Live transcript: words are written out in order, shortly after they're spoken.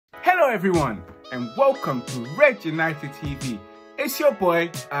Hello everyone and welcome to Red United TV. It's your boy,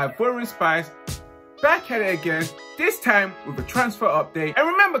 Warren Spice, back at it again, this time with a transfer update. And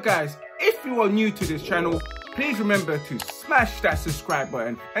remember guys, if you are new to this channel, please remember to smash that subscribe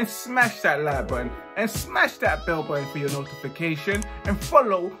button and smash that like button and smash that bell button for your notification and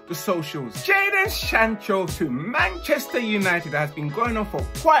follow the socials. Jadon Sancho to Manchester United has been going on for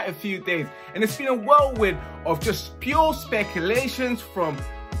quite a few days, and it's been a whirlwind of just pure speculations from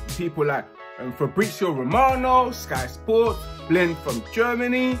people like Fabrizio Romano, Sky Sports, Blind from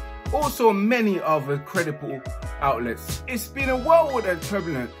Germany, also many other credible outlets. It's been a whirlwind and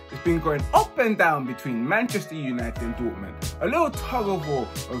turbulent. It's been going up and down between Manchester United and Dortmund. A little tug of war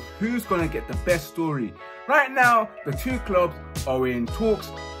of who's going to get the best story. Right now, the two clubs are in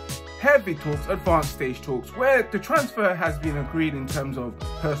talks, heavy talks, advanced stage talks, where the transfer has been agreed in terms of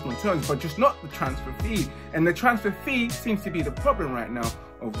personal terms, but just not the transfer fee. And the transfer fee seems to be the problem right now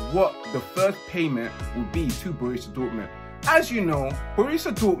of what the first payment will be to Borussia Dortmund. As you know,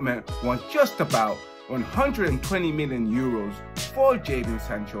 Borussia Dortmund wants just about 120 million euros for Jadon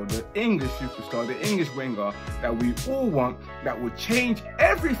Sancho, the English superstar, the English winger that we all want, that will change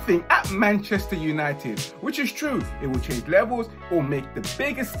everything at Manchester United. Which is true, it will change levels, it will make the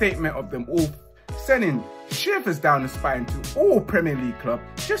biggest statement of them all, sending shivers down the spine to all Premier League clubs.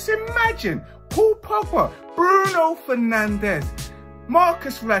 Just imagine Paul Pogba, Bruno Fernandes,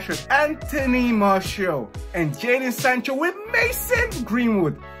 Marcus Rashford, Anthony Martial, and Jadon Sancho with Mason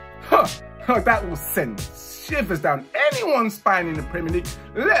Greenwood. That will send shivers down anyone's spine in the Premier League,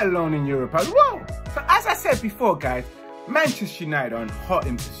 let alone in Europe as well. So as I said before guys, Manchester United are hot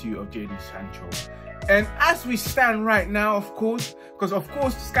in pursuit of Jadon Sancho. And as we stand right now, of course, because of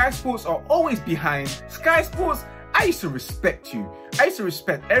course Sky Sports are always behind. Sky Sports, I used to respect you. I used to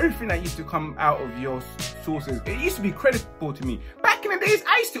respect everything that used to come out of your sources. It used to be credible to me. Back in the days,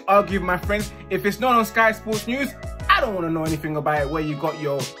 I used to argue with my friends, if it's not on Sky Sports News, I don't want to know anything about it, where you got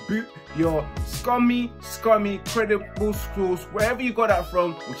your scummy, credible source, wherever you got that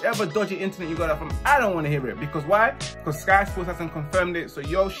from, whichever dodgy internet you got that from, I don't want to hear it. Because why? Because Sky Sports hasn't confirmed it, so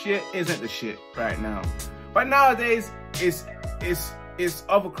your shit isn't the shit right now. But nowadays, it's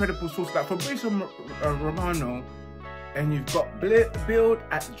other credible sources like Fabrizio Romano, and you've got Bild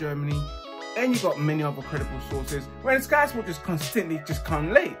at Germany, and you've got many other credible sources, when Sky Sports just constantly just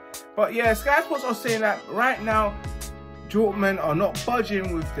come late. But yeah, Sky Sports are saying that right now, Dortmund are not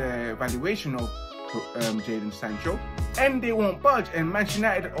budging with the valuation of Jadon Sancho, and they won't budge, and Manchester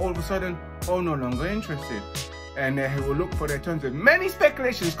United all of a sudden are no longer interested. And he will look for their terms. Of many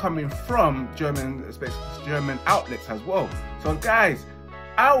speculations coming from German outlets as well. So guys,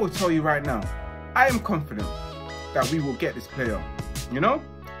 I will tell you right now, I am confident that we will get this player. You know,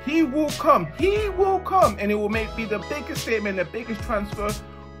 he will come, and it will be the biggest statement, the biggest transfer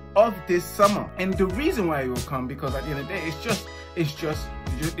of this summer. And the reason why he will come, because at the end of the day,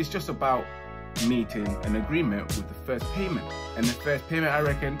 it's just about meeting an agreement with the first payment. And the first payment, I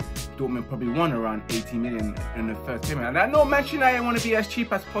reckon Dortmund probably won around 80 million in the first payment. And I know Manchester United want to be as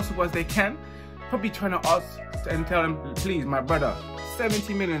cheap as possible as they can, probably trying to ask and tell them, please my brother,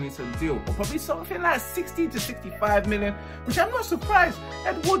 70 million is a deal, or probably something like 60 to 65 million, which I'm not surprised.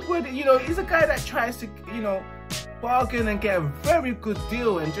 Ed Woodward, you know, he's a guy that tries to, you know, bargain and get a very good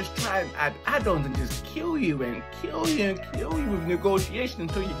deal and just try and add add-ons and just kill you with negotiation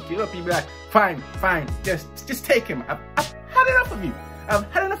until you give up. You be like, fine, just take him. I've had enough of you. I've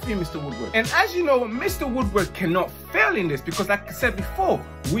had enough of you, Mr. Woodward. And as you know, Mr. Woodward cannot fail in this, because like I said before,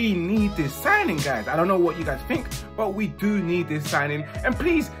 we need this signing, guys. I don't know what you guys think, but we do need this signing. And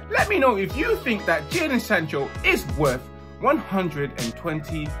please, let me know if you think that Jadon Sancho is worth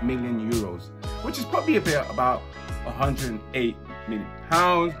 120 million euros, which is probably about 108 million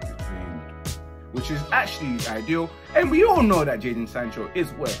pounds, which is actually ideal. And we all know that Jadon Sancho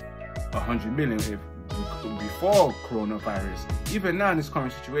is worth 100 million before coronavirus. Even now in this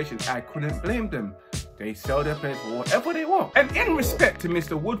current situation, I couldn't blame them. They sell their players for whatever they want. And in respect to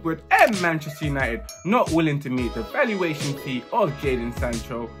Mr. Woodward and Manchester United not willing to meet the valuation fee of Jadon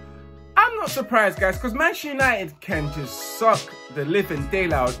Sancho, I'm not surprised guys, because Manchester United can just suck the living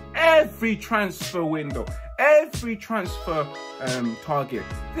daylight out every transfer window, every transfer target.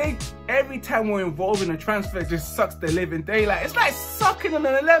 Every time we're involved in a transfer, it just sucks the living daylight. It's like sucking on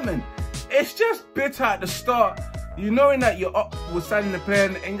a lemon. It's just bitter at the start, you knowing that you're up with signing the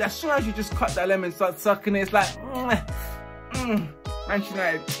player, and as soon as you just cut that lemon, start sucking it, it's like, Manchester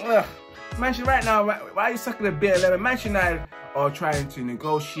United, Manchester right now, why are you sucking a bitter lemon? Manchester United are trying to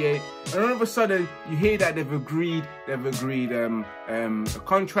negotiate, and all of a sudden you hear that they've agreed a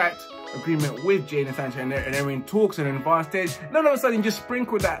contract agreement with Jadon Sancho, and they're in talks and advanced stage. And all of a sudden you just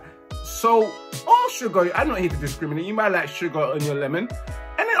sprinkle that all sugar. I'm not here to discriminate. You might like sugar on your lemon.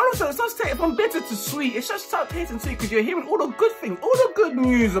 And then all of a sudden it starts tasting from bitter to sweet. It just starts tasting sweet because you're hearing all the good things, all the good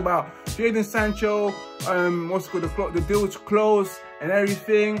news about Jadon Sancho, the deal's closed and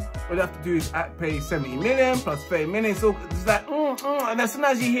everything. All you have to do is pay 70 million plus 30 million. So it's like, and as soon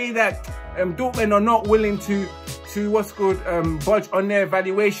as you hear that Dortmund are not willing to budge on their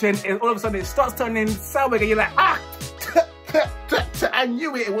valuation, and all of a sudden it starts turning sour again. You're like, I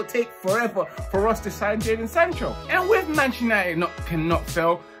knew it would take forever for us to sign Jadon Sancho. And with Manchester United cannot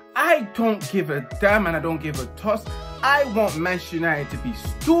fail, I don't give a damn and I don't give a toss. I want Manchester United to be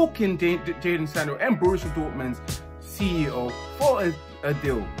stalking Jadon Sancho and Borussia Dortmund's CEO for a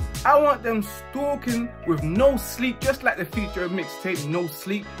deal. I want them stalking with no sleep, just like the feature of mixtape No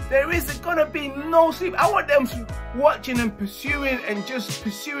Sleep. There isn't gonna be no sleep. I want them watching and pursuing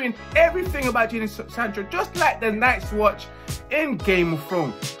everything about Jadon Sancho, just like the Night's Watch in Game of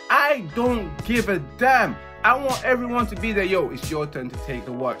Thrones. I don't give a damn. I want everyone to be there. Yo, it's your turn to take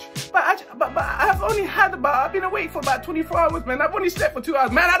the watch. But I've been awake for about 24 hours, man. I've only slept for 2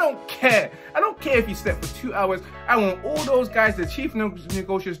 hours. Man, I don't care. I don't care if you slept for 2 hours. I want all those guys, the chief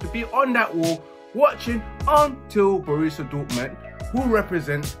negotiators, to be on that wall watching until Borussia Dortmund, who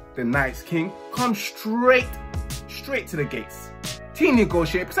represents the Night's King, come straight to the gates. Team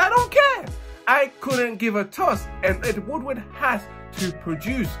negotiate, because I don't care. I couldn't give a toss, and Ed Woodward has to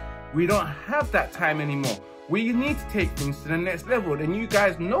produce. We don't have that time anymore. We need to take things to the next level, and you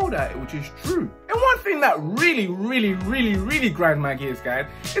guys know that, which is true. And one thing that really grinds my gears, guys,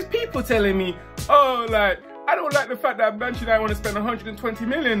 is people telling me, oh, like, I don't like the fact that Manchester United want to spend 120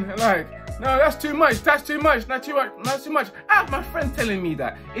 million. Like, no, that's too much, that's too much, not too much, not too much. I have my friend telling me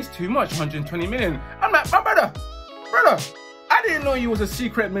that it's too much, 120 million. I'm like, my brother, I didn't know you was a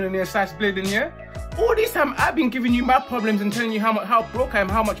secret millionaire slash billionaire. All this time I've been giving you my problems and telling you how broke I am,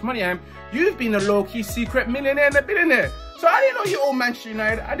 how much money I am. You've been a low-key secret millionaire and a billionaire. So I didn't know you own Manchester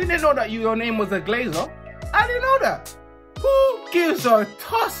United. I didn't know that your name was a Glazer. I didn't know that. Who gives a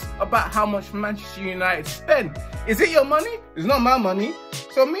toss about how much Manchester United spend? Is it your money? It's not my money.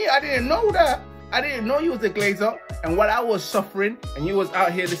 So me, I didn't know that. I didn't know you was a Glazer, and while I was suffering and you was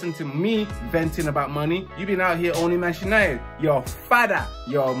out here listening to me venting about money, you've been out here owning Manchester United. Your father,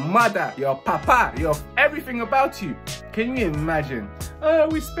 your mother, your papa, your everything about you. Can you imagine? Oh,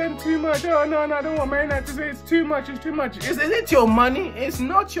 we spend too much. Oh, no, I don't want Man United to say it's too much, it's too much. Is it your money? It's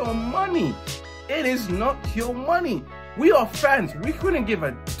not your money. It is not your money. We are fans. We couldn't give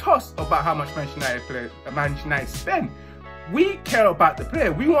a toss about how much Manchester United spend. We care about the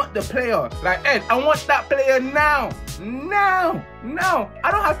player. We want the player. Like, Ed, I want that player now. Now.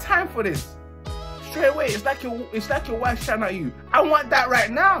 I don't have time for this. Straight away, it's like your wife shouting at you. I want that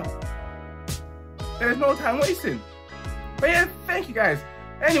right now. There's no time wasting. But yeah, thank you guys.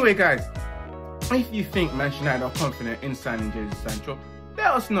 Anyway, guys, if you think Manchester United are confident in signing Jadon Sancho, let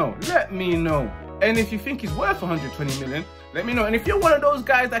us know. Let me know. And if you think he's worth 120 million, let me know. And if you're one of those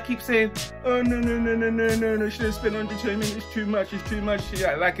guys that keep saying, oh, no, shouldn't spend 120 million, it's too much,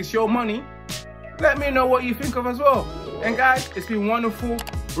 yeah, like it's your money, let me know what you think of as well. And guys, it's been wonderful.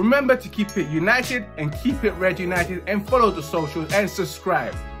 Remember to keep it united and keep it red united, and follow the socials and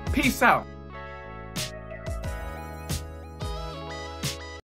subscribe. Peace out.